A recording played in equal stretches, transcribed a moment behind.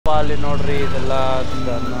ಅಲ್ಲಿ ನೋಡ್ರಿ ಇದೆಲ್ಲ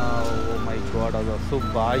ದನ. ಓ ಮೈ ಗಾಡ್, ಅದು ಹಸು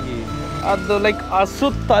ಬಾಯಿ, ಅದು ಲೈಕ್ ಹಸು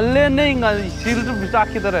ತಲ್ಲೇನೆ ಹಿಂಗೆ ಸಿಲ್ದು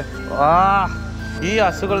ಬಿಸಾಕಿದ್ದಾರೆ. ಈ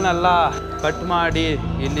ಹಸುಗಳನ್ನೆಲ್ಲ ಕಟ್ ಮಾಡಿ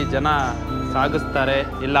ಇಲ್ಲಿ ಜನ ಸಾಗಿಸ್ತಾರೆ,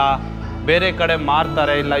 ಇಲ್ಲ ಬೇರೆ ಕಡೆ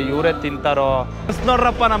ಮಾರ್ತಾರೆ, ಇಲ್ಲ ಇವರೇ ತಿಂತಾರೋ. ಬಸ್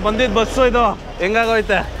ನೋಡ್ರಪ್ಪ, ನಾನು ಬಂದಿದ್ದು ಬಸ್ಸು ಇದು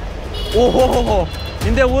ಹೆಂಗಾಗೋಯ್ತೆ. ಓಹೋ,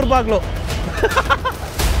 ಹಿಂದೆ ಊರ್ ಬಾಗ್ಲು.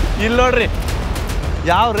 ಇಲ್ಲಿ ನೋಡ್ರಿ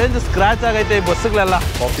ಯಾವ ರೇಂಜ್ ಸ್ಕ್ರಾಚ್ ಆಗೈತೆ ಈ ಬಸ್ಸುಗಳೆಲ್ಲ.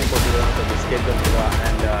 ಕಾಫಿ ಕೊಟ್ಟಿರುವಂಥ biscuit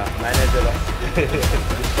and manager.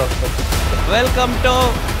 Welcome to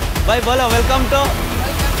by ಬೋಲೋ, welcome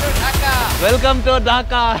to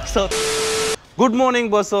Dhaka. So good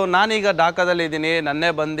morning bus. ನಾನೀಗ ಢಾಕಾದಲ್ಲಿ ಇದ್ದೀನಿ. ನನ್ನೇ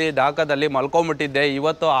ಬಂದು ಢಾಕಾದಲ್ಲಿ ಮಲ್ಕೊಂಬಿಟ್ಟಿದ್ದೆ.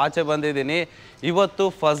 ಇವತ್ತು ಆಚೆ ಬಂದಿದ್ದೀನಿ. ಇವತ್ತು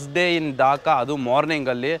ಫಸ್ಟ್ ಡೇ ಇನ್ ಢಾಕಾ, ಅದು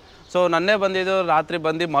ಮಾರ್ನಿಂಗಲ್ಲಿ. ಸೊ ನನ್ನೇ ಬಂದಿದ್ದು, ರಾತ್ರಿ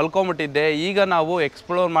ಬಂದು ಮಲ್ಕೊಂಬಿಟ್ಟಿದ್ದೆ. ಈಗ ನಾವು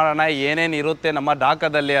ಎಕ್ಸ್ಪ್ಲೋರ್ ಮಾಡೋಣ ಏನೇನು ಇರುತ್ತೆ ನಮ್ಮ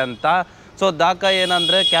ಢಾಕಾದಲ್ಲಿ ಅಂತ. ಸೊ ಢಾಕಾ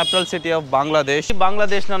ಏನಂದರೆ ಕ್ಯಾಪಿಟಲ್ ಸಿಟಿ ಆಫ್ ಬಾಂಗ್ಲಾದೇಶ್.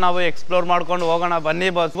 ಬಾಂಗ್ಲಾದೇಶ್ನ ನಾವು ಎಕ್ಸ್ಪ್ಲೋರ್ ಮಾಡ್ಕೊಂಡು ಹೋಗೋಣ ಬನ್ನಿ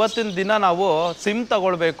ಬಸ್. ಇವತ್ತಿನ ದಿನ ನಾವು ಸಿಮ್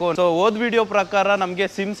ತಗೊಳ್ಬೇಕು. ಸೊ ಹೋದ ವಿಡಿಯೋ ಪ್ರಕಾರ ನಮಗೆ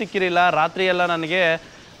ಸಿಮ್ ಸಿಕ್ಕಿರಲಿಲ್ಲ. ರಾತ್ರಿ ಎಲ್ಲ ನನಗೆ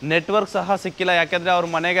ನೆಟ್ವರ್ಕ್ ಸಹ ಸಿಕ್ಕಿಲ್ಲ, ಯಾಕೆಂದರೆ ಅವ್ರ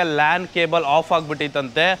ಮನೆಗೆ ಲ್ಯಾನ್ ಕೇಬಲ್ ಆಫ್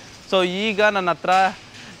ಆಗಿಬಿಟ್ಟಿತ್ತಂತೆ. ಸೊ ಈಗ ನನ್ನ ಹತ್ರ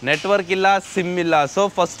ನೆಟ್ವರ್ಕ್ ಇಲ್ಲ, ಸಿಮ್ ಇಲ್ಲ. ಸೊ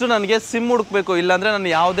ಫಸ್ಟು ನನಗೆ ಸಿಮ್ ಹುಡುಕಬೇಕು, ಇಲ್ಲಾಂದರೆ ನಾನು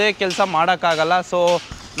ಯಾವುದೇ ಕೆಲಸ ಮಾಡೋಕ್ಕಾಗಲ್ಲ. ಸೊ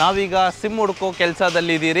ನಾವೀಗ ಸಿಮ್ ಹುಡುಕೋ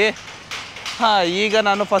ಕೆಲಸದಲ್ಲಿದ್ದೀರಿ. ಈಗ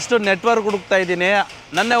ನಾನು ಫಸ್ಟು ನೆಟ್ವರ್ಕ್ ಹುಡುಕ್ತಾ ಇದ್ದೀನಿ.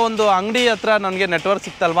 ನನ್ನೇ ಒಂದು ಅಂಗಡಿ ಹತ್ರ ನನಗೆ ನೆಟ್ವರ್ಕ್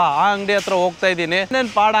ಸಿಕ್ತಲ್ವಾ, ಆ ಅಂಗಡಿ ಹತ್ರ ಹೋಗ್ತಾ ಇದ್ದೀನಿ.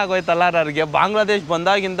 ಇನ್ನೇನು ಪಾಡಾಗೋಯ್ತಲ್ಲ ನನಗೆ. ಬಾಂಗ್ಲಾದೇಶ್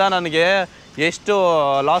ಬಂದಾಗಿಂದ ನನಗೆ ಎಷ್ಟು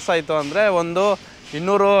ಲಾಸ್ ಆಯಿತು ಅಂದರೆ, ಒಂದು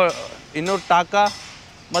 200 ಟಾಕಾ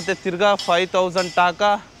ಮತ್ತು ತಿರ್ಗಾ 5000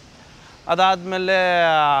 ಟಾಕಾ. ಅದಾದಮೇಲೆ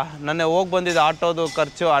ನನ್ನೆ ಹೋಗಿ ಬಂದಿದ್ದು ಆಟೋದು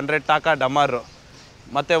ಖರ್ಚು 100 ಟಾಕಾ ಡಮರು.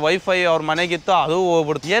 ಮತ್ತು ವೈಫೈ ಅವ್ರ ಮನೆಗಿತ್ತು, ಅದು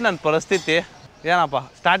ಹೋಗ್ಬಿಡ್ತು. ಏನು ನನ್ನ ಪರಿಸ್ಥಿತಿ ಏನಪ್ಪ.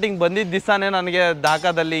 ಸ್ಟಾರ್ಟಿಂಗ್ ಬಂದಿದ್ದ ದಿವಸನೇ ನನಗೆ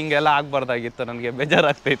ಢಾಕಾದಲ್ಲಿ ಹಿಂಗೆಲ್ಲ ಆಗಬಾರ್ದಾಗಿತ್ತು. ನನಗೆ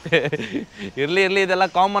ಬೇಜಾರಾಗ್ತೈತೆ. ಇರಲಿ ಇದೆಲ್ಲ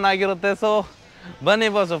ಕಾಮನ್ ಆಗಿರುತ್ತೆ. ಸೊ ಬನ್ನಿ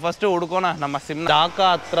ಬಸ್ಸು, ಫಸ್ಟು ಹುಡ್ಕೋಣ ನಮ್ಮ ಸಿಮ್. ಢಾಕಾ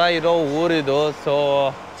ಹತ್ರ ಇರೋ ಊರಿದು. ಸೊ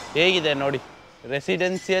ಹೇಗಿದೆ ನೋಡಿ,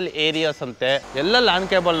 ರೆಸಿಡೆನ್ಸಿಯಲ್ ಏರಿಯಾಸ್ ಅಂತೆ. ಎಲ್ಲ ಲ್ಯಾಂಡ್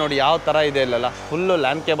ಕೇಬಲ್ ನೋಡಿ ಯಾವ ಥರ ಇದೆ. ಇಲ್ಲೆಲ್ಲ ಫುಲ್ಲು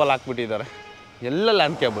ಲ್ಯಾಂಡ್ ಕೇಬಲ್ ಹಾಕ್ಬಿಟ್ಟಿದ್ದಾರೆ. ಎಲ್ಲ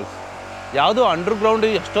ಲ್ಯಾಂಡ್ ಕೇಬಲ್ಸ್, ಯಾವುದೂ ಅಂಡರ್ಗ್ರೌಂಡ್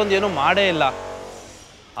ಎಷ್ಟೊಂದು ಏನೂ ಮಾಡೇ ಇಲ್ಲ.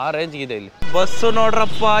 ಆ ರೇಂಜ್ಗಿದೆ ಇಲ್ಲಿ. ಬಸ್ಸು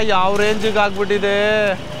ನೋಡ್ರಪ್ಪ ಯಾವ ರೇಂಜಿಗೆ ಆಗ್ಬಿಟ್ಟಿದೆ.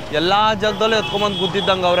 ಎಲ್ಲ ಜಾಗದಲ್ಲೂ ಎತ್ಕೊಂಬಂದು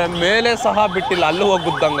ಗುದ್ದಿದ್ದಂಗೆ ಅವ್ರೆ. ಮೇಲೆ ಸಹ ಬಿಟ್ಟಿಲ್ಲ, ಅಲ್ಲೂ ಹೋಗಿ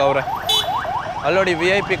ಗುದ್ದಂಗೆ ಅವ್ರೆ. ಅಲ್ಲಿ ನೋಡಿ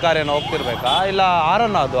VIP ಕಾರ್ ಏನೋ ಹೋಗ್ತಿರ್ಬೇಕಾ, ಇಲ್ಲ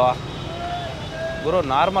ಆರನ್ನ ಅದು ಗುರು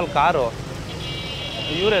ನಾರ್ಮಲ್ ಕಾರು.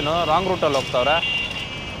 ಇವರೇನು wrong ರೂಟಲ್ಲಿ ಹೋಗ್ತಾವ್ರೆ.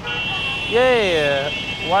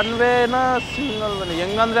 One Vena single Vena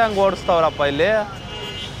ಹೆಂಗಂದ್ರೆ ಹಂಗೆ ಓಡಿಸ್ತಾವ್ರಪ್ಪ ಇಲ್ಲಿ.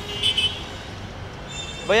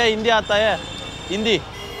 ಭಯ್ಯ ಹಿಂದಿ ಆತಾಯ? ಹಿಂದಿ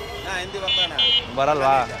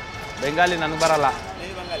ಬರಲ್ವಾ? ಬೆಂಗಾಲಿ ನನಗೆ ಬರಲ್ಲ.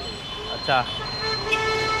 ಅಚ್ಚಾ.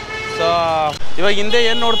 ಸೊ ಇವಾಗ ಹಿಂದೆ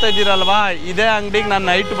ಏನು ನೋಡ್ತಾ ಇದ್ದೀರಲ್ವಾ, ಇದೇ ಅಂಗಡಿಗೆ ನಾನು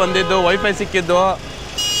ನೈಟ್ ಬಂದಿದ್ದು. ವೈಫೈ ಸಿಕ್ಕಿದ್ದು.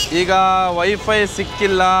 ಈಗ ವೈಫೈ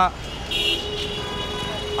ಸಿಕ್ಕಿಲ್ಲ.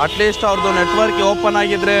 ಅಟ್ಲೀಸ್ಟ್ ಅವ್ರದ್ದು ನೆಟ್ವರ್ಕ್ ಓಪನ್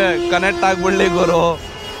ಆಗಿದ್ರೆ ಕನೆಕ್ಟ್ ಆಗಿಬಿಡ್ಲಿ ಗುರು.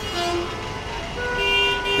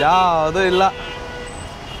 ಯಾವುದೂ ಇಲ್ಲ.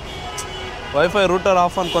 ವೈಫೈ ರೂಟರ್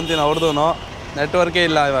ಆಫ್ ಅಂದ್ಕೊತೀನಿ ಅವ್ರದ್ದು. ನೆಟ್ವರ್ಕೇ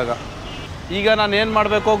ಇಲ್ಲ ಇವಾಗ. ಈಗ ನಾನು ಏನು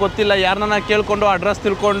ಮಾಡಬೇಕೋ ಗೊತ್ತಿಲ್ಲ. ಯಾರನ್ನ ಕೇಳಿಕೊಂಡು ಅಡ್ರೆಸ್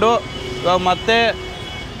ತಿಳ್ಕೊಂಡು ಮತ್ತೆ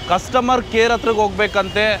ಕಸ್ಟಮರ್ ಕೇರ್ ಹತ್ರಕ್ಕೆ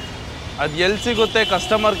ಹೋಗ್ಬೇಕಂತೆ. ಅದು ಎಲ್ಲಿ ಸಿಗುತ್ತೆ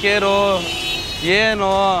ಕಸ್ಟಮರ್ ಕೇರು? ಏನು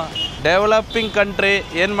ಡೆವಲಪಿಂಗ್ ಕಂಟ್ರಿ,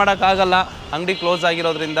 ಏನು ಮಾಡೋಕ್ಕಾಗಲ್ಲ, ಅಂಗಡಿ ಕ್ಲೋಸ್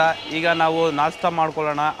ಆಗಿರೋದ್ರಿಂದ. ಈಗ ನಾವು ನಾಷ್ಟ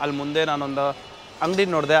ಮಾಡ್ಕೊಳ್ಳೋಣ. ಅಲ್ಲಿ ಮುಂದೆ ನಾನೊಂದು ಅಂಗಡಿ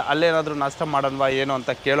ನೋಡಿದೆ, ಅಲ್ಲೇನಾದರೂ ನಾಷ್ಟ ಮಾಡೋಣವಾ ಏನು ಅಂತ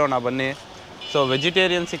ಕೇಳೋಣ ಬನ್ನಿ. ಸೊ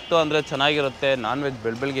ವೆಜಿಟೇರಿಯನ್ ಸಿಕ್ತು ಅಂದರೆ ಚೆನ್ನಾಗಿರುತ್ತೆ. ನಾನ್ ವೆಜ್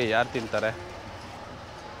ಬೆಳಗ್ಗೆ ಯಾರು ತಿಂತಾರೆ?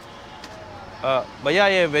 ಭಯ್ಯ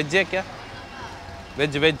ये वेज है क्या?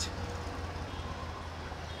 वेज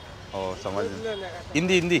ओ समझ.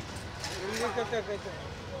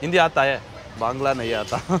 हिंदी आता है, बांग्ला नहीं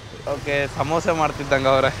आता. ಓಕೆ, ಸಮೋಸೆ ಮಾಡ್ತಿದ್ದಂಗೆ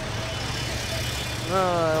ಅವರೇ.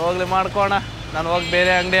 ಹೋಗ್ಲಿ ಮಾಡ್ಕೋಣ. ನಾನು ಹೋಗಿ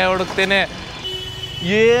ಬೇರೆ ಅಂಗಡಿ ಹುಡುಕ್ತೀನಿ.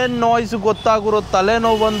 ಏನು ನಾಯ್ಸು ಗೊತ್ತಾಗಿರೋ,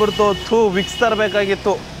 ತಲೆನೋವು ಬಂದ್ಬಿಡ್ತು. ವಿಕ್ಸ್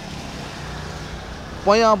ತರಬೇಕಾಗಿತ್ತು.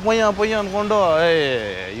 ಪೊಯ್ಯ ಅಂದ್ಕೊಂಡು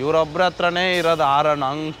ಇವರೊಬ್ಬರ ಹತ್ರನೇ ಇರೋದು ಆರನ್ನು.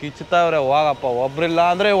 ಹಂಗೆ ಕಿಚ್ತಾವ್ರೆ. ಹೋಗಪ್ಪ, ಒಬ್ರಿಲ್ಲ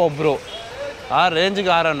ಅಂದರೆ ಒಬ್ಬರು. ಆ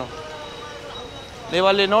ರೇಂಜಿಗೆ ಆರನ್ನು.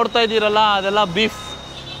 ನೀವಲ್ಲಿ ನೋಡ್ತಾ ಇದ್ದೀರಲ್ಲ, ಅದೆಲ್ಲ ಬೀಫ್.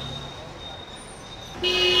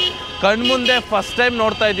 ಕಣ್ಮುಂದೆ ಫಸ್ಟ್ ಟೈಮ್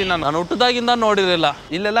ನೋಡ್ತಾ ಇದ್ದೀನಿ ನಾನು ಹುಟ್ಟಿದಾಗಿಂದ ನೋಡಿರಲಿಲ್ಲ.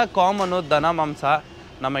 ಇಲ್ಲೆಲ್ಲ ಕಾಮನ್ನು ದನ ಮಾಂಸ.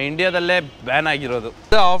 ನಮ್ಮ ಇಂಡಿಯಾದಲ್ಲೇ ಬ್ಯಾನ್ ಆಗಿರೋದು.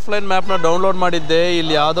 ಆಫ್ಲೈನ್ ಮ್ಯಾಪ್ನ ಡೌನ್ಲೋಡ್ ಮಾಡಿದ್ದೆ.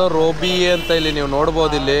 ಇಲ್ಲಿ ಯಾವುದೋ ರೋಬಿ ಅಂತ ಇಲ್ಲಿ ನೀವು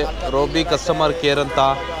ನೋಡ್ಬೋದು. ಇಲ್ಲಿ ರೋಬಿ ಕಸ್ಟಮರ್ ಕೇರ್ ಅಂತ.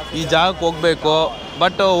 ಈ ಜಾಗಕ್ಕೆ ಹೋಗಬೇಕು.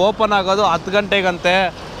 ಬಟ್ ಓಪನ್ ಆಗೋದು 10 ಗಂಟೆಗಂತೆ.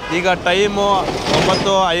 ಈಗ ಟೈಮು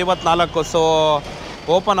 9:54. ಸೊ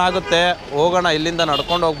ಓಪನ್ ಆಗುತ್ತೆ. ಹೋಗೋಣ. ಇಲ್ಲಿಂದ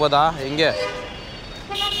ನಡ್ಕೊಂಡು ಹೋಗ್ಬೋದಾ? ಹಿಂಗೆ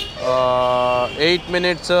 8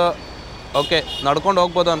 ಮಿನಿಟ್ಸು. ಓಕೆ, ನಡ್ಕೊಂಡು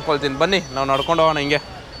ಹೋಗ್ಬೋದು ಅಂದ್ಕೊಳ್ತೀನಿ. ಬನ್ನಿ ನಾವು ನಡ್ಕೊಂಡು ಹೋಗೋಣ. ಹಿಂಗೆ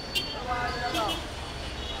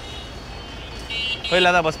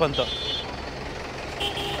ಇಲ್ಲದ ಬಸ್ ಬಂತು.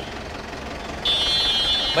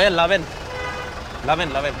 ಭಯ 11.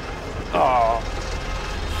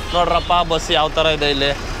 ನೋಡ್ರಪ್ಪ ಬಸ್ ಯಾವ ಥರ ಇದೆ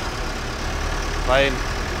ಇಲ್ಲಿ. ಫೈನ್,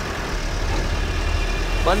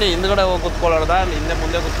 ಬನ್ನಿ ಹಿಂದ್ಗಡೆ ಹೋಗಿ ಕೂತ್ಕೊಳ್ಳೋಣ, ಹಿಂದೆ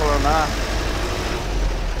ಮುಂದೆ ಕೂತ್ಕೊಳ್ಳೋಣ.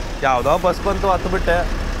 ಯಾವುದೋ ಬಸ್ ಬಂತು, ಹತ್ತು ಬಿಟ್ಟೆ.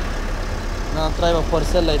 ನನ್ನ ಹತ್ರ ಇವಾಗ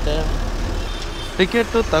ಪರ್ಸೆಲ್ ಐತೆ.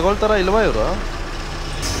 ಟಿಕೆಟು ತಗೊಳ್ತಾರ ಇಲ್ವಾ ಇವರು?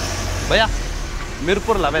 ಭಯ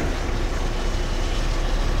ಮಿರ್ಪುರ್ 11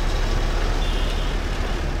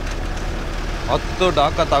 10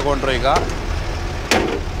 ಡಾಕಾ ತಗೊಂಡ್ರು. ಈಗ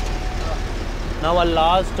ನಾವು ಅಲ್ಲಿ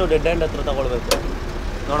ಲಾಸ್ಟು ಡೆಡ್ ಎಂಡ್ ಹತ್ರ ತಗೊಳ್ಬೇಕು.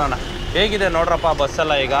 ನೋಡೋಣ ಹೇಗಿದೆ ನೋಡ್ರಪ್ಪ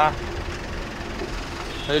ಬಸ್ಸೆಲ್ಲ. ಈಗ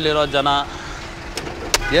ಇಲ್ಲಿರೋ ಜನ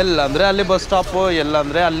ಎಲ್ಲಂದರೆ ಅಲ್ಲಿ ಬಸ್ ಸ್ಟಾಪು,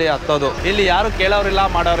 ಎಲ್ಲಂದರೆ ಅಲ್ಲಿ ಹತ್ತೋದು. ಇಲ್ಲಿ ಯಾರು ಕೇಳೋರಿಲ್ಲ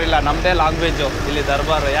ಮಾಡೋರಿಲ್ಲ, ನಮ್ಮದೇ ಲ್ಯಾಂಗ್ವೇಜು ಇಲ್ಲಿ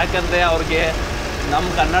ದರ್ಬಾರು. ಯಾಕೆಂದರೆ ಅವ್ರಿಗೆ ನಮ್ಮ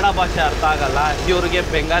ಕನ್ನಡ ಭಾಷೆ ಅರ್ಥ ಆಗಲ್ಲ, ಇವ್ರಿಗೆ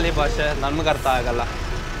ಬೆಂಗಾಲಿ ಭಾಷೆ ನಮ್ಗೆ ಅರ್ಥ ಆಗಲ್ಲ.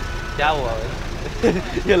 ಯಾವ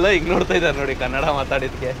ಎಲ್ಲ ಈಗ ನೋಡ್ತಾ ಇದ್ದಾರೆ ನೋಡಿ ಕನ್ನಡ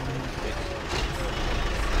ಮಾತಾಡಿದ್ಕೆ.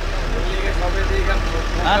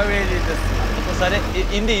 ಸರಿ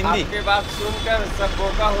ಹಿಂದಿ ಹಿಂದಿ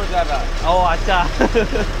ಓ ಅಚ್ಚಾ.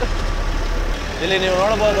 ಇಲ್ಲಿ ನೀವು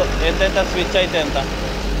ನೋಡ್ಬೋದು ಎಂತೆಂಥ ಸ್ವಿಚ್ ಐತೆ ಅಂತ.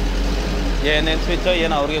 ಏನೇನು ಸ್ವಿಚ್ಚೋ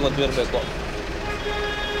ಏನೋ ಅವ್ರಿಗೆ ಗೊತ್ತಿರಬೇಕು.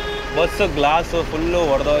 Bus glass full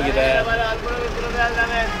ಒಡೆದೋಗಿದೆ.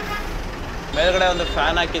 ಮೇಲ್ಗಡೆ ಒಂದು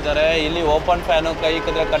ಫ್ಯಾನ್ ಹಾಕಿದ್ದಾರೆ. ಇಲ್ಲಿ ಓಪನ್ ಫ್ಯಾನು, ಕೈ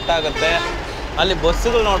ಇಕ್ಕಿದ್ರೆ ಕಟ್ಟಾಗುತ್ತೆ. ಅಲ್ಲಿ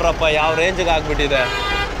ಬಸ್ಸುಗಳು ನೋಡ್ರಪ್ಪ ಯಾವ ರೇಂಜಿಗೆ ಆಗ್ಬಿಟ್ಟಿದೆ.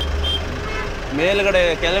 ಮೇಲ್ಗಡೆ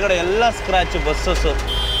ಕೆಳಗಡೆ ಎಲ್ಲ ಸ್ಕ್ರ್ಯಾಚು ಬಸ್ಸಸ್ಸು.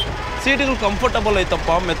 ಸೀಟ್ಗಳು ಕಂಫರ್ಟಬಲ್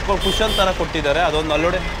ಐತಪ್ಪ, ಮೆತ್ಕೊಂಡು ಕುಷನ್ ಥರ ಕೊಟ್ಟಿದ್ದಾರೆ. ಅದೊಂದು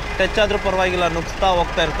ಅಲ್ಲೋಡಿ ಟಚ್ ಆದರೂ ಪರವಾಗಿಲ್ಲ, ನುಗ್ಸ್ತಾ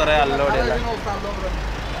ಹೋಗ್ತಾ ಇರ್ತಾರೆ. ಅಲ್ಲೋಡಿ ಎಲ್ಲ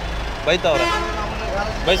ಬೈತವ್ರೆ.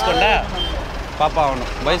 ಬೈಸ್ಕೊಂಡೆ ಪಾಪ, ಅವನು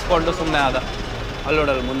ಬೈಸ್ಕೊಂಡು ಸುಮ್ಮನೆ ಆದ.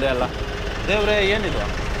 ಅಲ್ಲೋಡಲ್ಲ ಮುಂದೆ ಎಲ್ಲ. ದೇವ್ರೆ ಏನಿದು.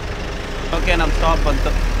 ಓಕೆ ನಮ್ಮ ಸ್ಟಾಪ್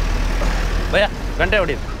ಬಂತು. ಭಯ ಗಂಟೆ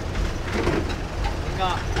ಹೊಡಿ.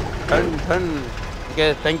 Okay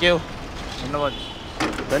thank you. ಧನ್ಯವಾದ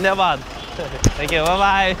ಧನ್ಯವಾದ. Thank you.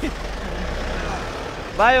 ಬಾಯ್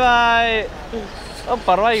ಬಾಯ್ ಬಾಯ್.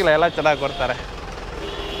 ಪರವಾಗಿಲ್ಲ, ಎಲ್ಲ ಚೆನ್ನಾಗಿ ಕೊಡ್ತಾರೆ.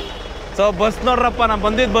 ಸೊ ಬಸ್ ನೋಡ್ರಪ್ಪ, ನಾನು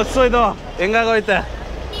ಬಂದಿದ್ದು ಬಸ್ಸು ಇದು ಹೆಂಗಾಗೋಯ್ತೆ.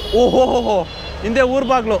 ಓಹೋ ಹಿಂದೆ ಊರು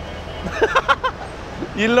ಬಾಗ್ಲು.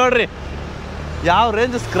 ಇಲ್ಲಿ ನೋಡ್ರಿ ಯಾವ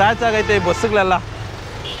ರೇಂಜ್ ಸ್ಕ್ರ್ಯಾಚ್ ಆಗೈತೆ ಈ ಬಸ್ಸುಗಳೆಲ್ಲ.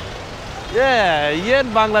 ಏನು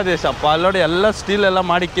ಬಾಂಗ್ಲಾದೇಶಪ್ಪ. ಅಲ್ಲಿ ನೋಡಿ ಎಲ್ಲ ಸ್ಟೀಲ್ ಎಲ್ಲ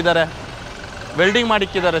ಮಾಡಿಕ್ಕಿದ್ದಾರೆ, ವೆಲ್ಡಿಂಗ್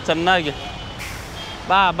ಮಾಡಿಕ್ಕಿದ್ದಾರೆ ಚೆನ್ನಾಗಿ.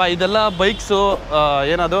 ಬಾ ಇದೆಲ್ಲ ಬೈಕ್ಸು.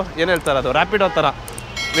 ಏನದು ಏನು ಹೇಳ್ತಾರೆ, ಅದು ರ್ಯಾಪಿಡೋ ಥರ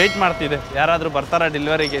ವೆಯ್ಟ್ ಮಾಡ್ತಿದೆ. ಯಾರಾದರೂ ಬರ್ತಾರಾ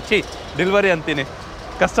ಡೆಲಿವರಿಗೆ? ಡೆಲಿವರಿ ಅಂತೀನಿ,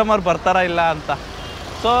 ಕಸ್ಟಮರ್ ಬರ್ತಾರಾ ಇಲ್ಲ ಅಂತ.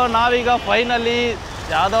 ಸೊ ನಾವೀಗ ಫೈನಲಿ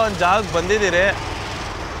ಯಾವುದೋ ಒಂದು ಜಾಗಕ್ಕೆ ಬಂದಿದ್ದೀರಿ.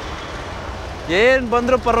 ಏನು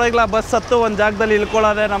ಬಂದರೂ ಪರವಾಗಿಲ್ಲ, ಬಸ್ ಹತ್ತು ಒಂದು ಜಾಗದಲ್ಲಿ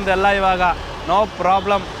ಇಳ್ಕೊಳ್ಳೋದೆ ನಮ್ಮದೆಲ್ಲ ಇವಾಗ. No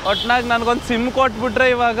problem. ಒಟ್ನಾಗ ನನಗೊಂದು ಸಿಮ್ ಕೊಟ್ಬಿಟ್ರೆ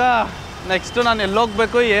ಇವಾಗ ನೆಕ್ಸ್ಟು ನಾನು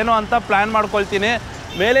ಎಲ್ಲೋಗ್ಬೇಕು ಏನು ಅಂತ ಪ್ಲ್ಯಾನ್ ಮಾಡ್ಕೊಳ್ತೀನಿ.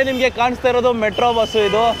 ಮೇಲೆ ನಿಮಗೆ ಕಾಣಿಸ್ತಾ ಇರೋದು ಮೆಟ್ರೋ ಬಸ್ಸು.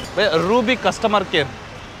 ಇದು ರೂಬಿ ಕಸ್ಟಮರ್ ಕೇರ್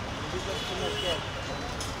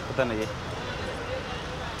ನನಗೆ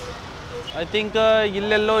ಐ ಥಿಂಕ್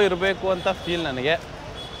ಇಲ್ಲೆಲ್ಲೋ ಇರಬೇಕು ಅಂತ ಫೀಲ್ ನನಗೆ.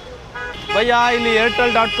 ಭಯ್ಯ ಇಲ್ಲಿ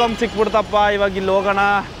airtel.com ಸಿಕ್ಬಿಡ್ತಪ್ಪ. ಇವಾಗ ಇಲ್ಲಿ ಹೋಗೋಣ.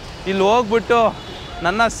 ಇಲ್ಲಿ ಹೋಗ್ಬಿಟ್ಟು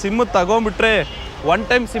ನನ್ನ SIM ತಗೊಂಬಿಟ್ರೆ one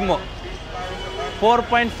time SIM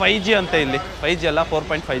 4.5G ಅಂತೆ. ಇಲ್ಲಿ 5G ಅಲ್ಲ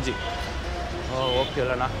 4.5G. ಓಕೆ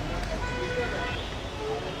ಹೇಳೋಣ.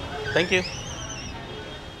 Thank you.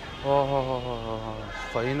 ಓಹೋ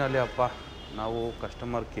ಫೈನಲಿ ಅಪ್ಪ ನಾವು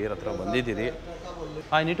ಕಸ್ಟಮರ್ ಕೇರ್ ಹತ್ರ ಬಂದಿದ್ದೀರಿ.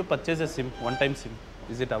 I need to purchase A sim, one time sim.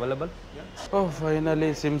 Is it available? Finally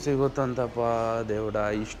sim ಸಿಗುತ್ತಂತಪ್ಪ. ದೇವ್ಡ,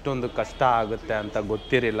 ಇಷ್ಟೊಂದು ಕಷ್ಟ ಆಗುತ್ತೆ ಅಂತ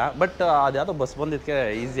ಗೊತ್ತಿರಲಿಲ್ಲ. ಬಟ್ ಅದ್ಯಾವುದೋ ಬಸ್ ಬಂದಿದ್ದಕ್ಕೆ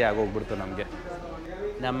ಈಸಿ ಆಗೋಗ್ಬಿಡ್ತು ನಮಗೆ.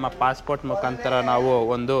 ನಮ್ಮ ಪಾಸ್ಪೋರ್ಟ್ ಮುಖಾಂತರ ನಾವು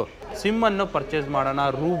ಒಂದು ಸಿಮ್ಮನ್ನು ಪರ್ಚೇಸ್ ಮಾಡೋಣ.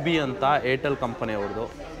 ರೂಬಿ ಅಂತ ಏರ್ಟೆಲ್ ಕಂಪನಿ ಅವ್ರದ್ದು.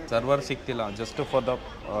 ಸರ್ವರ್ ಸಿಗ್ತಿಲ್ಲ, ಜಸ್ಟ್ ಫಾರ್ ದ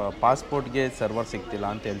ಪಾಸ್ಪೋರ್ಟ್ಗೆ ಸರ್ವರ್ ಸಿಗ್ತಿಲ್ಲ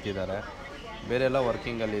ಅಂತ ಹೇಳ್ತಿದ್ದಾರೆ. ಬೇರೆ ಎಲ್ಲ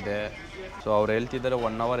ವರ್ಕಿಂಗಲ್ಲಿದೆ. ಸೊ ಅವ್ರು ಹೇಳ್ತಿದ್ದಾರೆ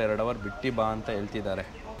 1 hour 2 hour ಬಿಟ್ಟು ಬಾ ಅಂತ ಹೇಳ್ತಿದ್ದಾರೆ.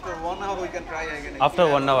 After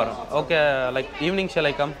 1 hour. Okay, like evening shall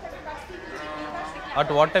I come? At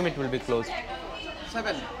what time it will be closed?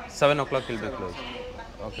 7 o'clock will be closed.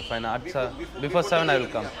 Okay, fine. At before 7 I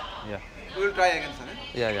will come. Yeah. We will try again, sir.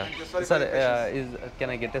 Yeah. Sir, can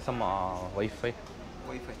I get some Wi-Fi?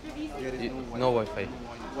 Wi-Fi. There is no Wi-Fi.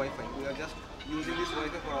 Wi-Fi. We are just using this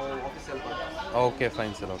Wi-Fi for our official purpose. Okay,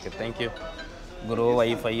 fine, sir. Okay, thank you. ಗುರು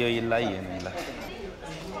ವೈಫೈಯೂ ಇಲ್ಲ ಏನಿಲ್ಲ.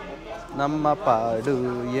 ನಮ್ಮ ಪಾಡು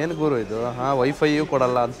ಏನು ಗುರು ಇದು. ವೈಫೈಯೂ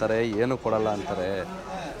ಕೊಡಲ್ಲ ಅಂತಾರೆ, ಏನು ಕೊಡಲ್ಲ ಅಂತಾರೆ.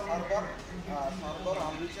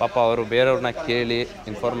 ಪಾಪ ಅವರು ಬೇರೆಯವ್ರನ್ನ ಕೇಳಿ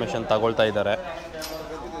ಇನ್ಫಾರ್ಮೇಷನ್ ತಗೊಳ್ತಾ ಇದ್ದಾರೆ.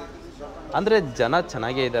 ಅಂದರೆ ಜನ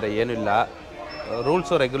ಚೆನ್ನಾಗೇ ಇದ್ದಾರೆ, ಏನಿಲ್ಲ.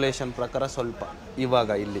 ರೂಲ್ಸು ರೆಗ್ಯುಲೇಷನ್ ಪ್ರಕಾರ ಸ್ವಲ್ಪ ಇವಾಗ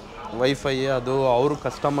ಇಲ್ಲಿ ವೈಫೈ ಅದು ಅವರು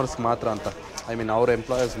ಕಸ್ಟಮರ್ಸ್ ಮಾತ್ರ ಅಂತ, ಐ ಮೀನ್ ಅವ್ರ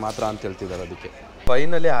ಎಂಪ್ಲಾಯೀಸ್ ಮಾತ್ರ ಅಂತ ಹೇಳ್ತಿದ್ದಾರೆ. ಅದಕ್ಕೆ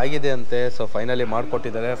ಫೈನಲಿ ಆಗಿದೆ ಅಂತೆ. ಸೊ ಫೈನಲಿ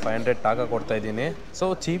ಮಾಡಿಕೊಟ್ಟಿದ್ದಾರೆ. 500 ಟಾಕಾ ಕೊಡ್ತಾ ಇದ್ದೀನಿ. ಸೊ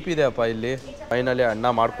ಚೀಪ್ ಇದೆ ಅಪ್ಪ ಇಲ್ಲಿ. ಫೈನಲಿ ಅಣ್ಣ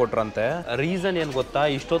ಮಾಡಿಕೊಟ್ರಂತೆ. ರೀಸನ್ ಏನು ಗೊತ್ತಾ,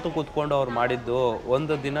 ಇಷ್ಟೊತ್ತು ಕೂತ್ಕೊಂಡು ಅವ್ರು ಮಾಡಿದ್ದು,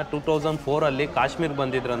 ಒಂದು ದಿನ 2004 ಕಾಶ್ಮೀರ್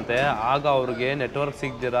ಬಂದಿದ್ರಂತೆ. ಆಗ ಅವ್ರಿಗೆ ನೆಟ್ವರ್ಕ್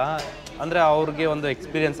ಸಿಗ್ದಿರ ಅಂದರೆ ಅವ್ರಿಗೆ ಒಂದು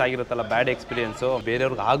ಎಕ್ಸ್ಪೀರಿಯೆನ್ಸ್ ಆಗಿರುತ್ತಲ್ಲ, ಬ್ಯಾಡ್ ಎಕ್ಸ್ಪೀರಿಯೆನ್ಸು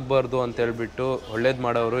ಬೇರೆಯವ್ರಿಗೆ ಆಗಬಾರ್ದು ಅಂತ ಹೇಳ್ಬಿಟ್ಟು ಒಳ್ಳೇದು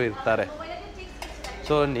ಮಾಡೋರು ಇರ್ತಾರೆ.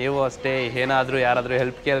 ಸೊ ನೀವು ಅಷ್ಟೇ, ಏನಾದರೂ ಯಾರಾದರೂ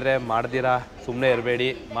ಹೆಲ್ಪ್ ಕೇಳಿದ್ರೆ ಮಾಡ್ದಿರಾ ಸುಮ್ಮನೆ ಇರಬೇಡಿ,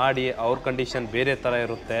 ಮಾಡಿ. ಅವ್ರ ಕಂಡೀಷನ್ ಬೇರೆ ಥರ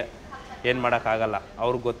ಇರುತ್ತೆ, ಏನು ಮಾಡೋಕ್ಕಾಗಲ್ಲ.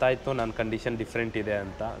 ಅವ್ರಿಗೆ ಗೊತ್ತಾಯಿತು ನನ್ನ ಕಂಡೀಷನ್ ಡಿಫ್ರೆಂಟ್ ಇದೆ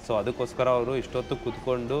ಅಂತ. ಸೊ ಅದಕ್ಕೋಸ್ಕರ ಅವರು ಇಷ್ಟೊತ್ತು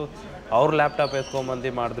ಕೂತ್ಕೊಂಡು ಅವ್ರ ಲ್ಯಾಪ್ಟಾಪ್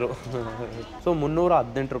ಎತ್ಕೊಂಬಂದು ಮಾಡಿದ್ರು. ಸೊ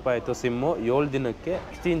 318 ರೂಪಾಯಿ ಆಯಿತು ಸಿಮ್ಮು. 7 ದಿನಕ್ಕೆ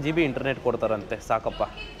 16 GB ಇಂಟರ್ನೆಟ್ ಕೊಡ್ತಾರಂತೆ. ಸಾಕಪ್ಪ,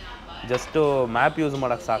 ಜಸ್ಟು ಮ್ಯಾಪ್ ಯೂಸ್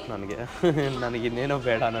ಮಾಡೋಕ್ಕೆ ಸಾಕು ನನಗೆ. ನನಗಿನ್ನೇನೋ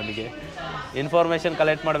ಬೇಡ. ನನಗೆ ಇನ್ಫಾರ್ಮೇಷನ್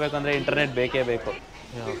ಕಲೆಕ್ಟ್ ಮಾಡಬೇಕಂದ್ರೆ ಇಂಟರ್ನೆಟ್ ಬೇಕೇ ಬೇಕು.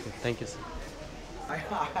 Okay, thank you sir. I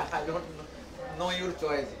don't know your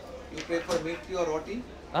choice. You prefer milk tea or roti?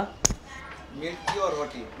 Huh? Milk tea or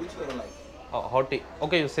roti? Which one you like? Hot tea.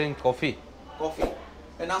 Okay, you're saying coffee. Coffee.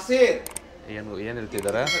 Nasir. ಏನು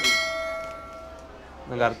ಹೇಳ್ತಿದ್ದಾರೆ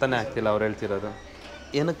ನಂಗೆ ಅರ್ಥನೇ ಆಗ್ತಿಲ್ಲ ಅವ್ರು ಹೇಳ್ತಿರೋದು.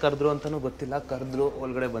 ಏನಕ್ಕೆ ಕರೆದ್ರು ಅಂತಲೂ ಗೊತ್ತಿಲ್ಲ. ಕರೆದ್ರು,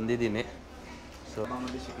 ಒಳಗಡೆ ಬಂದಿದ್ದೀನಿ. So I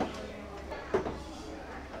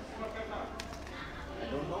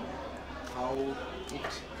don't know how it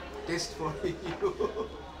tastes for you.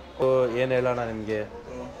 ಏನು ಹೇಳೋಣ ನಿಮಗೆ,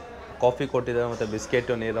 ಕಾಫಿ ಕೊಟ್ಟಿದ್ದಾರೆ ಮತ್ತು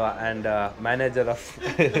ಬಿಸ್ಕೆಟು, ನೀರು. And manager of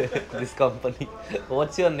this company.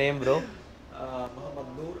 What's your name bro?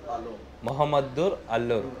 Mohammed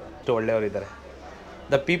Allur. ಅಷ್ಟು ಒಳ್ಳೆಯವರಿದ್ದಾರೆ.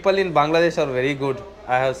 The people in Bangladesh are very good.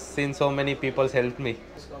 I have seen so many people's help me.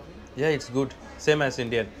 Yeah, it's good. Same as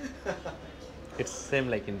Indian. It's same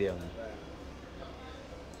like India.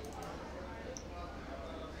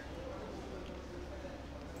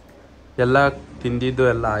 ಎಲ್ಲ ತಿಂದಿದ್ದು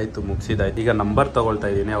ಎಲ್ಲ ಆಯಿತು, ಮುಗಿಸಿದಾಯ್ತು. ಈಗ number ತೊಗೊಳ್ತಾ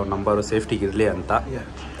ಇದ್ದೀನಿ, ಅವ್ರ number ಸೇಫ್ಟಿಗೆ ಇರಲಿ ಅಂತ.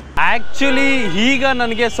 ಆ್ಯಕ್ಚುಲಿ ಈಗ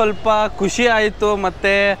ನನಗೆ ಸ್ವಲ್ಪ ಖುಷಿ ಆಯಿತು,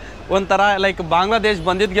 ಮತ್ತು ಒಂಥರ ಲೈಕ್ ಬಾಂಗ್ಲಾದೇಶ್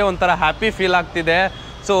ಬಂದಿದ್ದಕ್ಕೆ ಒಂಥರ ಹ್ಯಾಪಿ ಫೀಲ್ ಆಗ್ತಿದೆ.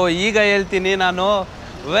 ಸೊ ಈಗ ಹೇಳ್ತೀನಿ ನಾನು,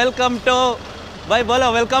 ವೆಲ್ಕಮ್ ಟು ಬೈ ಬೋಲೋ,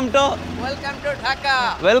 welcome to Dhaka.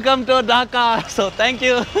 Welcome to Dhaka. So thank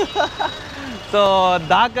you. So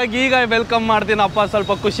ಢಾಕಾಗೆ ಈಗ ವೆಲ್ಕಮ್ ಮಾಡ್ತೀನಪ್ಪ.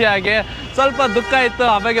 ಸ್ವಲ್ಪ ಖುಷಿಯಾಗಿ, ಸ್ವಲ್ಪ ದುಃಖ ಇತ್ತು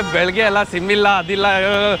ಅವಾಗೆ, ಬೆಳಗ್ಗೆ ಎಲ್ಲ ಸಿಮ್ಮಿಲ್ಲ, ಅದಿಲ್ಲ.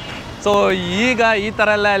 ಸೊ ಈಗ ಈ ಥರ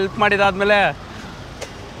ಎಲ್ಲ help ಮಾಡಿದಾದ್ಮೇಲೆ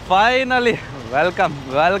finally welcome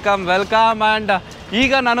welcome welcome. And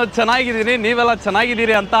ಈಗ ನಾನು ಚೆನ್ನಾಗಿದ್ದೀನಿ, ನೀವೆಲ್ಲ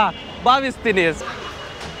ಚೆನ್ನಾಗಿದ್ದೀರಿ ಅಂತ ಭಾವಿಸ್ತೀನಿ.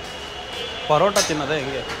 ಪರೋಟ ತಿನ್ನೋದೇ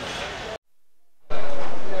ಹೆಂಗೆ.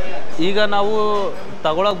 ಈಗ ನಾವು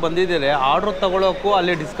ತಗೊಳಕ್ಕೆ ಬಂದಿದ್ದೀರಿ. ಆರ್ಡ್ರ್ ತಗೊಳ್ಳೋಕ್ಕೂ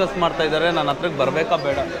ಅಲ್ಲಿ ಡಿಸ್ಕಸ್ ಮಾಡ್ತಾ ಇದ್ದಾರೆ. ನನ್ನ ಹತ್ರಕ್ಕೆ ಬರಬೇಕಾ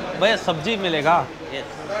ಬೇಡ? ಭಯ ಸಬ್ಜಿ ಮಿಲೆಗಾ?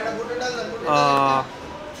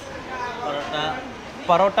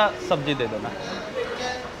 ಪರೋಟ ಸಬ್ಜಿ ಇದೆ ಇದನ್ನು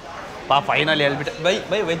finally ಹೇಳ್ಬಿಟ್ಟೆ.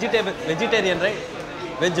 By vegetarian right?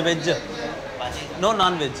 Veg no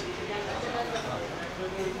non veg.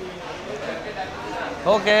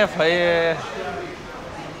 Okay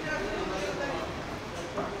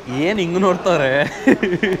ಏನು ಹಿಂಗೆ ನೋಡ್ತವ್ರೆ.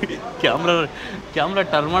 ಕ್ಯಾಮ್ರಾ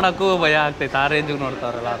ಟರ್ನ್ ಮಾಡೋಕ್ಕೂ ಭಯ ಆಗ್ತೈತೆ, ಆ ರೇಂಜಿಗೆ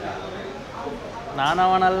ನೋಡ್ತಾವ್ರಲ್ಲ.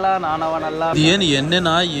 ನಾನವನಲ್ಲ. ಏನು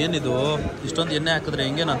ಎಣ್ಣೆನಾ? ಏನಿದು ಇಷ್ಟೊಂದು ಎಣ್ಣೆ ಹಾಕಿದ್ರೆ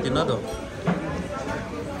ಹೆಂಗೆ ನಾನು ತಿನ್ನೋದು?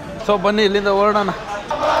 ಸೊ ಬನ್ನಿ ಇಲ್ಲಿಂದ ಹೊರಡೋಣ.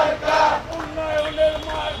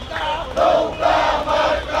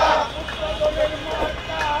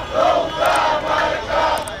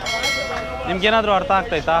 ನಿಮ್ಗೇನಾದರೂ ಅರ್ಥ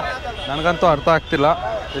ಆಗ್ತೈತಾ? ನನಗಂತೂ ಅರ್ಥ ಆಗ್ತಿಲ್ಲ.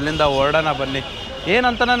 ಇಲ್ಲಿಂದ ಹೊರಡೋಣ ಬನ್ನಿ.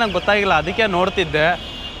 ಏನಂತನೇ ನಂಗೆ ಗೊತ್ತಾಗಿಲ್ಲ, ಅದಕ್ಕೆ ನೋಡ್ತಿದ್ದೆ.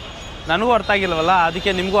 ನನಗೂ ಅರ್ಥ ಆಗಿಲ್ವಲ್ಲ,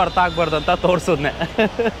 ಅದಕ್ಕೆ ನಿಮಗೂ ಅರ್ಥ ಆಗ್ಬಾರ್ದು ಅಂತ ತೋರಿಸಿದ್ನೆ.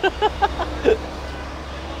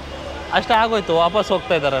 ಅಷ್ಟೇ ಆಗೋಯ್ತು. ವಾಪಸ್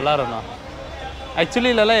ಹೋಗ್ತಾ ಇದ್ದಾರೆ ಎಲ್ಲರೂ.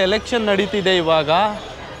 ಆ್ಯಕ್ಚುಲಿ ಇಲ್ಲೆಲ್ಲ ಎಲೆಕ್ಷನ್ ನಡೀತಿದೆ ಇವಾಗ.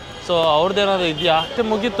 ಸೊ ಅವ್ರದ್ದೇನಾದ್ರು ಇದೆಯಾ? ಅಷ್ಟೇ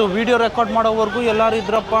ಮುಗೀತು. ವೀಡಿಯೋ ರೆಕಾರ್ಡ್ ಮಾಡೋವರೆಗೂ ಎಲ್ಲರೂ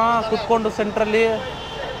ಇದ್ರಪ್ಪ ಕೂತ್ಕೊಂಡು ಸೆಂಟ್ರಲ್ಲಿ.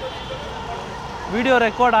 ವಿಡಿಯೋ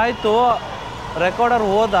ರೆಕಾರ್ಡ್ ಆಯಿತು, ರೆಕಾರ್ಡರ್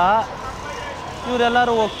ಹೋದ,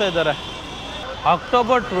 ಇವರೆಲ್ಲರೂ ಹೋಗ್ತಾ ಇದ್ದಾರೆ.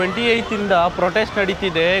 ಅಕ್ಟೋಬರ್ 28 ಪ್ರೊಟೆಸ್ಟ್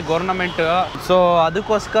ನಡೀತಿದೆ ಗೌರ್ನಮೆಂಟ್. ಸೊ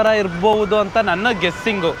ಅದಕ್ಕೋಸ್ಕರ ಇರ್ಬೋದು ಅಂತ ನನ್ನ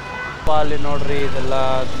ಗೆಸ್ಸಿಂಗು. ಅಲ್ಲಿ ನೋಡ್ರಿ, ಇದೆಲ್ಲ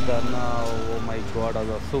ದನ. ಓ ಮೈ ಗಾಡ್,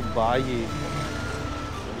 ಅದು ಹಸು ಬಾಯಿ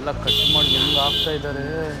ಎಲ್ಲ ಕಟ್ ಮಾಡಿ ಹೆಂಗೆ ಆಗ್ತಾ ಇದ್ದಾರೆ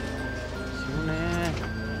ಸುಮ್ಮನೆ.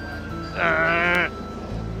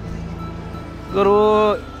 ಗುರು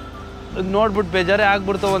ನೋಡ್ಬಿಟ್ಟು ಬೇಜಾರೇ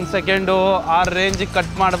ಆಗ್ಬಿಡ್ತು ಒಂದು ಸೆಕೆಂಡು. ಆ ರೇಂಜಿಗೆ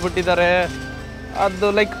ಕಟ್ ಮಾಡಿಬಿಟ್ಟಿದ್ದಾರೆ. ಅದು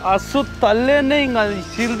ಲೈಕ್ ಹಸು ತಲ್ಲೇನೆ ಹಿಂಗೆ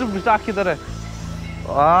ಸಿಲ್ದು ಬಿಸಾಕಿದ್ದಾರೆ.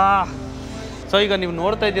 ಸೊ ಈಗ ನೀವು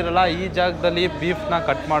ನೋಡ್ತಾ ಇದ್ದೀರಲ್ಲ, ಈ ಜಾಗದಲ್ಲಿ ಬೀಫ್ನ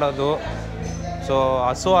ಕಟ್ ಮಾಡೋದು. ಸೊ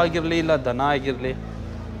ಹಸು ಆಗಿರಲಿ ಇಲ್ಲ ದನ ಆಗಿರಲಿ,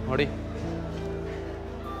 ನೋಡಿ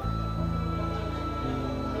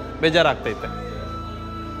ಬೇಜಾರಾಗ್ತೈತೆ.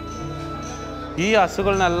 ಈ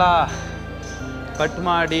ಹಸುಗಳನ್ನೆಲ್ಲ ಕಟ್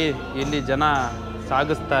ಮಾಡಿ ಇಲ್ಲಿ ಜನ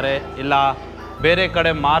ಸಾಗಿಸ್ತಾರೆ, ಇಲ್ಲ ಬೇರೆ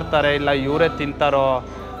ಕಡೆ ಮಾರ್ತಾರೆ, ಇಲ್ಲ ಇವರೇ ತಿಂತಾರೋ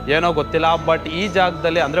ಏನೋ ಗೊತ್ತಿಲ್ಲ. ಬಟ್ ಈ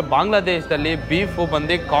ಜಾಗದಲ್ಲಿ ಅಂದರೆ ಬಾಂಗ್ಲಾದೇಶದಲ್ಲಿ ಬೀಫು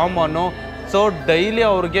ಬಂದು ಕಾಮನ್ನು. ಸೊ ಡೈಲಿ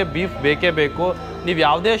ಅವ್ರಿಗೆ ಬೀಫ್ ಬೇಕೇ ಬೇಕು. ನೀವು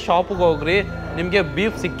ಯಾವುದೇ ಶಾಪಿಗೆ ಹೋಗ್ರಿ, ನಿಮಗೆ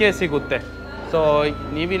ಬೀಫ್ ಸಿಕ್ಕೇ ಸಿಗುತ್ತೆ. ಸೊ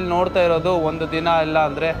ನೀವಿಲ್ಲಿ ನೋಡ್ತಾ ಇರೋದು ಒಂದು ದಿನ ಇಲ್ಲ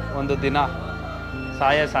ಅಂದರೆ ಒಂದು ದಿನ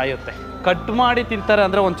ಸಾಯುತ್ತೆ. ಕಟ್ ಮಾಡಿ ತಿಂತಾರೆ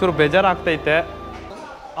ಅಂದರೆ ಒಂಚೂರು ಬೇಜಾರಾಗ್ತೈತೆ.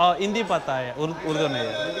 हिंदी पता है, उर्दू नहीं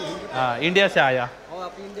है। हाँ, इंडिया से आया।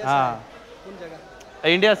 आप इंडिया हाँ, कौन जगह?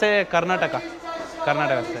 इंडिया से कर्नाटका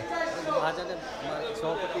से।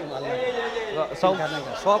 सौपति सौ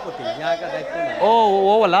सौपति यहाँ का दायित्व ओ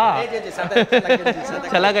वो वाला चला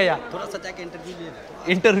चला गया थोड़ा सा जाके इंटरव्यू लिए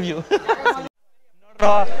ಇಂಟರ್ವ್ಯೂ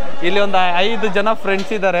ಇಲ್ಲಿ ಒಂದು 5 ಜನ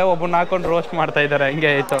ಫ್ರೆಂಡ್ಸ್ ಇದ್ದಾರೆ, ಒಬ್ಬನ ಹಾಕೊಂಡು ರೋಸ್ಟ್ ಮಾಡ್ತಾ ಇದ್ದಾರೆ. ಹಂಗೆ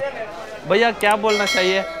ಆಯ್ತು. ಭಯ್ಯ ಕ್ಯಾ ಬೋಲ್ನಾ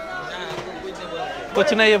ಚಾಹಿಯೆ?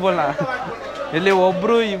 ಕುಚ್ ನಹೀ ಬೋಲ್ನಾ. ಇಲ್ಲಿ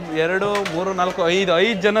ಒಬ್ರು 2 3 4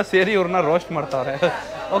 5 ಜನ ಸೇರಿ ಇವ್ರನ್ನ ರೋಸ್ಟ್ ಮಾಡ್ತಾವ್ರೆ.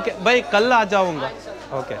 ಓಕೆ ಬೈ ಕಲ್ಲ ಆ ಜಾವುಂಗ.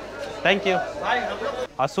 Okay thank you.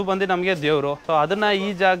 ಹಸು ಬಂದು ನಮಗೆ ದೇವರು. ಸೊ ಅದನ್ನು ಈ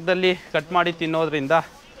ಜಾಗದಲ್ಲಿ ಕಟ್ ಮಾಡಿ ತಿನ್ನೋದ್ರಿಂದ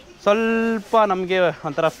ಸ್ವಲ್ಪ ನಮಗೆ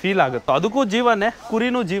ಒಂಥರ ಫೀಲ್ ಆಗುತ್ತೆ. ಅದಕ್ಕೂ ಜೀವನೇ,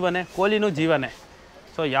 ಕುರಿನೂ ಜೀವನೇ, ಕೋಳಿನೂ ಜೀವನೇ.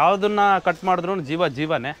 ಸೊ ಯಾವುದನ್ನ ಕಟ್ ಮಾಡಿದ್ರು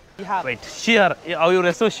ಜೀವನೇ. ರೈಟ್, ಶಿಯಾರ್, ಇವ್ರ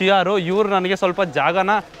ಹೆಸರು ಶಿಯಾರು. ಇವ್ರು ನನಗೆ ಸ್ವಲ್ಪ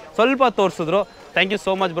ಜಾಗನ ಸ್ವಲ್ಪ ತೋರಿಸಿದ್ರು. Thank you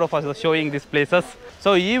so much bro for showing this places. So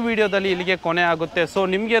ಈ ವಿಡಿಯೋದಲ್ಲಿ ಇಲ್ಲಿಗೆ ಕೊನೆ ಆಗುತ್ತೆ. ಸೊ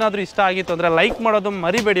ನಿಮ್ಗೇನಾದರೂ ಇಷ್ಟ ಆಗಿತ್ತು ಅಂದರೆ ಲೈಕ್ ಮಾಡೋದು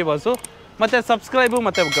ಮರಿಬೇಡಿ ಬಾಸು, ಮತ್ತು ಸಬ್ಸ್ಕ್ರೈಬು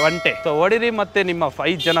ಮತ್ತು ಗಂಟೆ ಸೊ ಹೊಡಿರಿ, ಮತ್ತು ನಿಮ್ಮ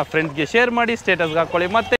 5 ಜನ ಫ್ರೆಂಡ್ಸ್ಗೆ ಶೇರ್ ಮಾಡಿ, ಸ್ಟೇಟಸ್ಗೆ ಹಾಕ್ಕೊಳ್ಳಿ. ಮತ್ತು